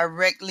would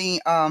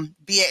directly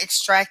be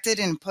extracted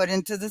and put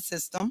into the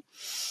system.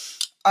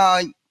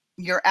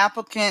 Your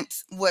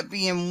applicants would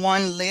be in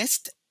one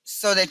list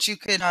so that you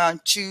could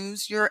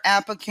choose your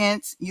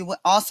applicants. You would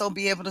also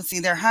be able to see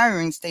their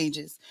hiring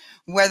stages,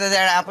 whether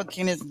that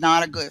applicant is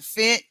not a good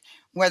fit,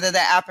 whether the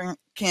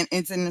applicant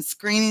is in the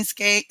screening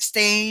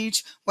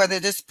stage, whether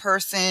this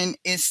person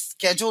is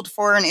scheduled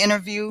for an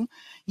interview.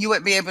 You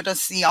would be able to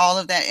see all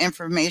of that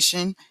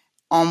information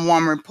on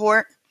one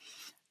report.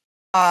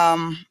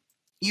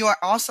 You are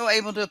also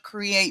able to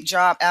create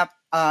job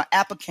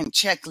applicant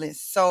checklists.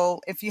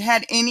 So if you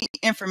had any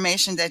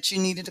information that you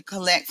needed to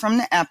collect from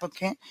the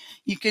applicant,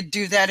 you could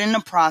do that in the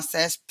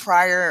process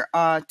prior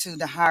to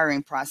the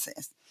hiring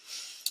process.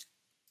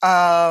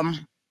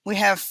 We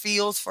have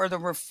fields for the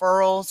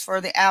referrals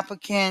for the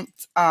applicant.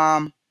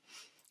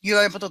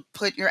 You're able to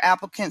put your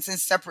applicants in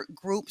separate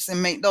groups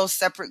and make those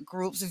separate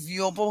groups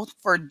viewable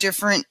for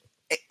different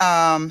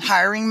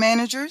hiring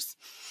managers.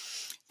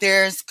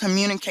 There's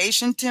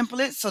communication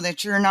templates so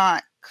that you're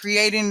not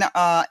creating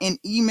an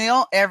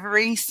email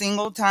every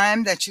single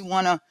time that you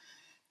want to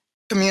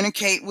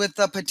communicate with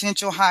a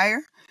potential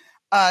hire.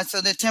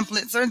 So the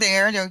templates are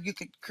there. You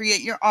could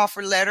create your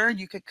offer letter.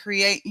 You could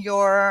create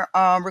your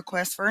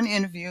request for an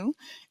interview.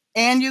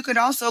 And you could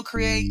also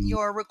create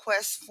your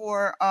request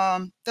for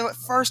the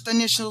first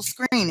initial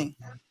screening.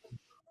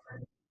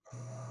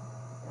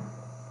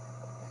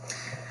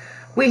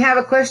 We have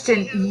a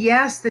question.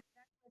 Yes, the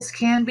checklist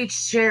can be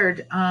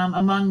shared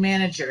among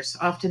managers.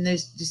 Often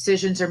these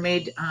decisions are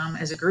made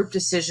as a group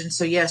decision.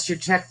 So yes, your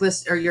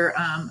checklist or your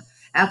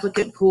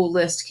applicant pool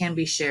list can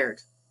be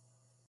shared.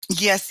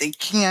 Yes, it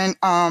can.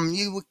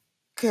 You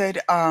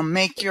could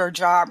make your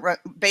job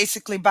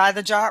basically by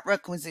the job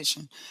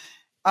requisition.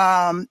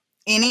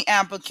 Any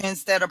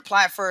applicants that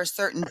apply for a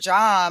certain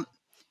job,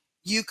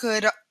 you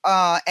could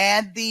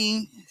add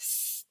the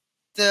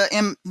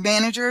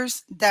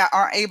managers that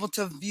are able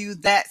to view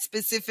that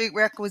specific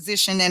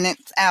requisition and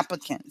its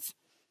applicants.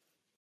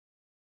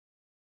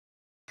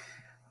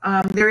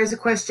 There is a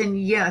question.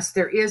 Yes,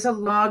 there is a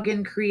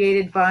login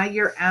created by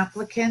your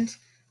applicant,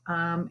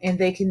 and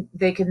they can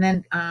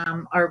then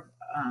are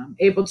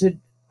able to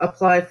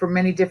apply for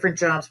many different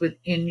jobs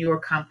within your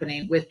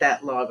company with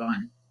that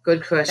logon.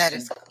 Good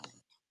question.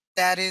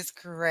 That is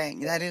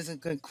correct. That is a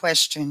good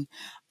question.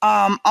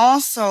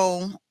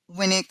 Also,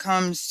 when it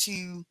comes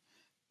to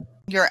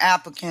your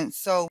applicants,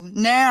 so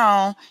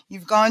now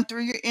you've gone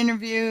through your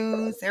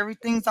interviews,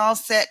 everything's all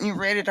set, and you're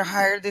ready to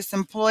hire this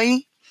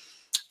employee.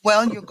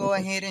 Well, you go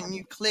ahead and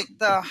you click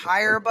the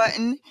hire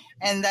button,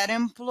 and that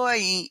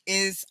employee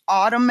is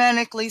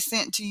automatically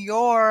sent to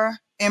your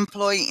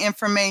employee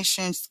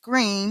information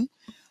screen,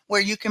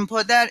 where you can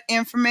put that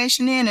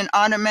information in and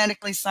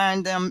automatically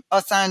assign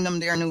them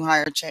their new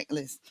hire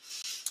checklist.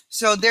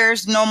 So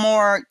there's no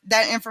more,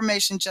 that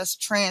information just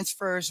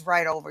transfers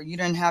right over. You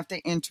don't have to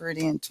enter it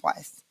in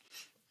twice.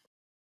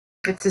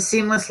 It's a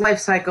seamless life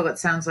cycle, it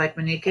sounds like,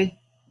 Maniki.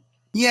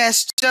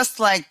 Yes, just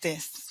like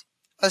this.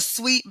 A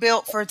suite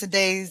built for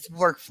today's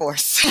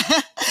workforce.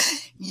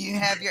 You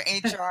have your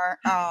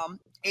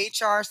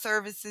HR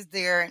services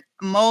there.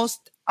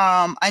 Most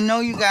I know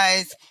you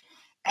guys,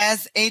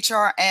 as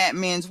HR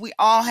admins, we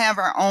all have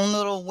our own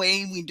little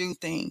way we do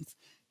things.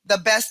 The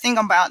best thing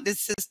about this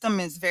system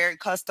is very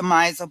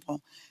customizable.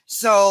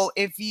 So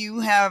if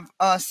you have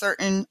a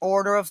certain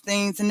order of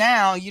things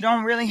now, you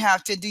don't really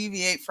have to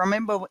deviate from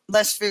it, but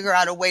let's figure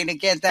out a way to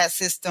get that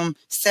system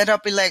set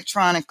up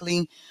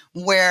electronically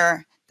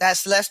where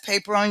that's less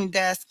paper on your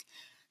desk,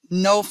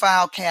 no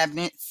file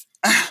cabinets.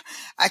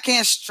 I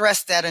can't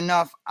stress that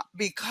enough,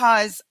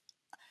 because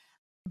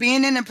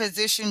being in a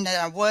position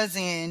that I was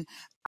in,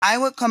 I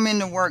would come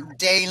into work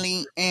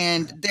daily,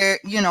 and there,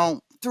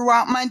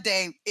 throughout my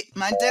day,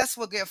 my desk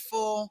will get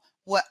full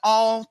with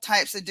all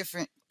types of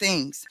different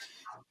things.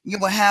 You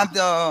will have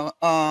the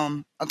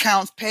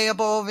accounts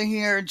payable over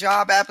here,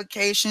 job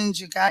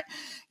applications.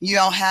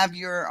 You'll have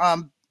your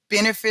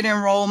benefit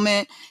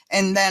enrollment,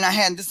 and then I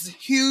had this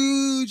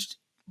huge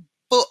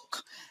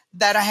book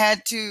that I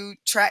had to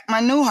track my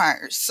new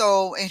hires.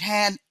 So it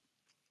had,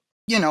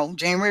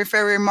 January,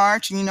 February,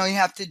 March, and you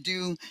have to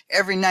do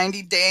every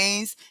 90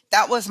 days.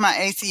 That was my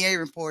ACA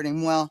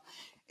reporting. Well,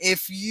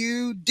 if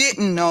you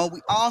didn't know,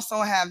 we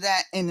also have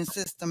that in the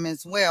system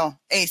as well,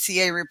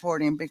 ACA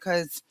reporting,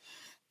 because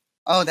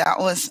that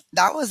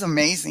was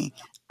amazing.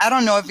 I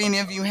don't know if any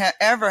of you have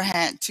ever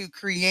had to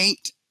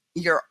create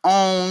your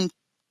own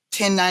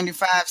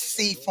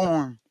 1095C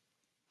form,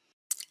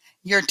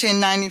 your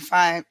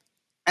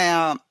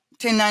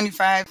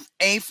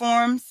 1095A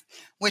forms,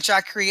 which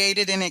I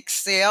created in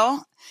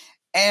Excel.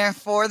 And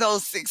for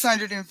those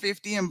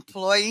 650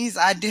 employees,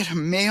 I did a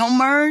mail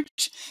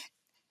merge.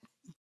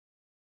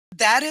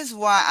 That is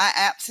why I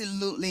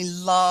absolutely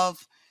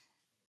love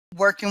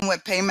working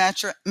with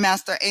PayMaster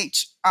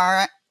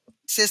HR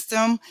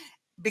system,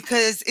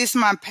 because it's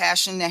my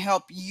passion to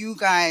help you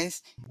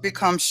guys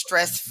become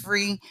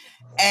stress-free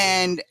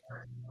and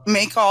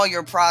make all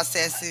your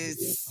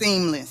processes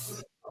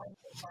seamless.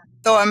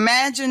 So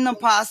imagine the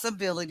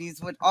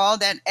possibilities with all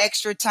that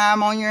extra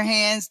time on your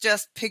hands.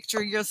 Just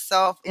picture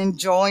yourself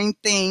enjoying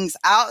things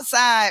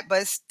outside,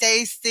 but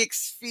stay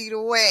 6 feet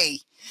away.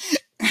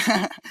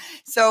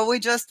 So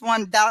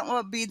that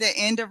will be the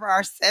end of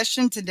our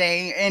session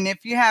today. And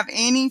if you have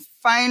any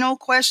final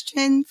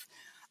questions,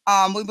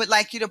 we would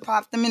like you to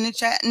pop them in the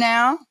chat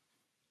now.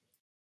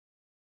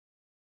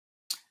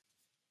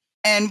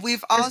 And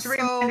we've Just a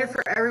reminder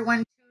for everyone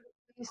to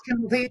please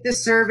complete the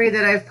survey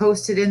that I've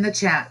posted in the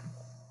chat.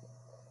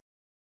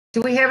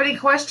 Do we have any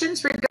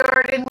questions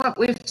regarding what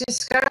we've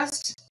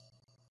discussed?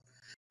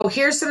 Oh,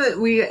 here's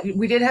some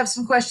we did have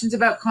some questions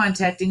about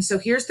contacting. So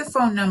here's the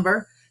phone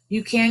number.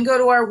 You can go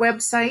to our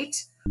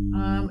website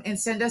and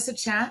send us a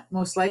chat,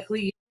 most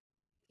likely.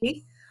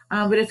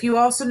 But if you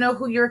also know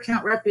who your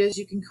account rep is,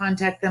 you can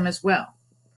contact them as well.